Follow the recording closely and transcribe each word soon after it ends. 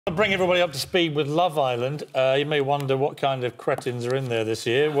To bring everybody up to speed with Love Island, you may wonder what kind of cretins are in there this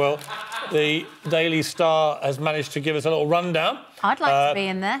year. Well, the Daily Star has managed to give us a little rundown. I'd like to be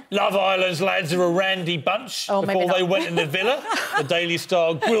in there. Love Island's lads are a randy bunch. Oh, Before they went in the villa, the Daily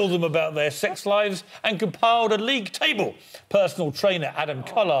Star grilled them about their sex lives and compiled a league table. Personal trainer Adam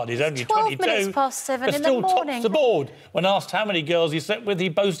Collard is only 12 22, minutes past 7 but in the still morning. tops the board. When asked how many girls he slept with, he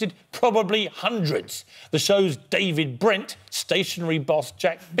boasted probably hundreds. The show's David Brent, stationary boss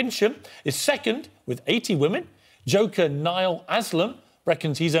Jack Bincham, is second with 80 women. Joker Niall Aslam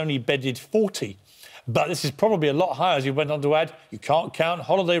reckons he's only bedded 40. But this is probably a lot higher, as he went on to add, you can't count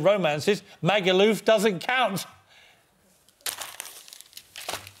holiday romances. Magaluf doesn't count.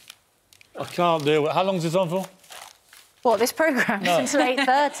 I can't do it. How long is this on for? What, this programme? No. Until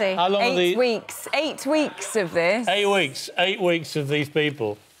 8:30. How long 8 weeks. 8 weeks of this. 8 weeks. 8 weeks of these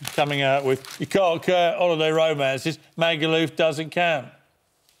people coming out with, you can't count holiday romances. Magaluf doesn't count.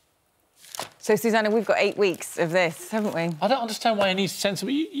 So, Susanna, we've got 8 weeks of this, haven't we? I don't understand why he needs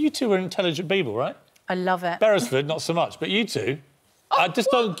sensible... You two are intelligent people, right? I love it. Beresford, not so much, but you two... I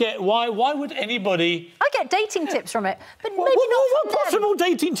just don't get why would anybody... I get dating tips from it, but maybe not What from them. possible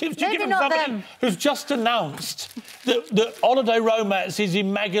dating tips do you Maybe give not somebody them. who's just announced that holiday romances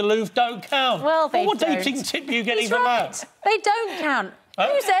in Magaluf don't count? Well, they what don't. dating tip are you getting He's from right. that? They don't count.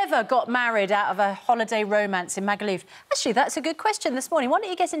 Who's ever got married out of a holiday romance in Magaluf? Actually, that's a good question this morning. Why don't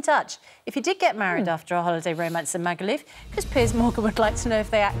you get in touch if you did get married after a holiday romance in Magaluf? Because Piers Morgan would like to know if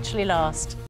they actually last.